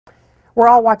We're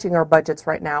all watching our budgets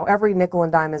right now. Every nickel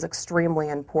and dime is extremely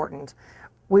important.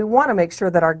 We want to make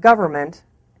sure that our government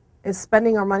is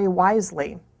spending our money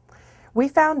wisely. We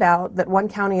found out that one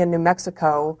county in New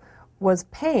Mexico was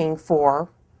paying for,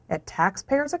 at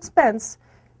taxpayers' expense,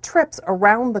 trips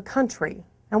around the country.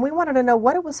 And we wanted to know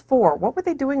what it was for. What were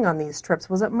they doing on these trips?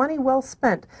 Was it money well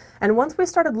spent? And once we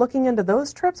started looking into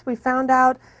those trips, we found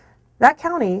out that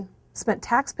county spent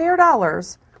taxpayer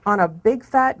dollars on a big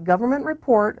fat government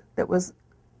report that was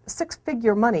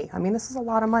six-figure money. I mean, this is a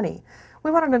lot of money.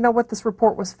 We wanted to know what this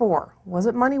report was for. Was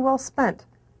it money well spent?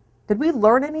 Did we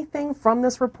learn anything from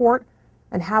this report?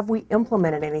 And have we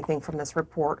implemented anything from this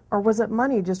report? Or was it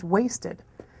money just wasted?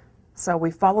 So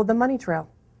we followed the money trail.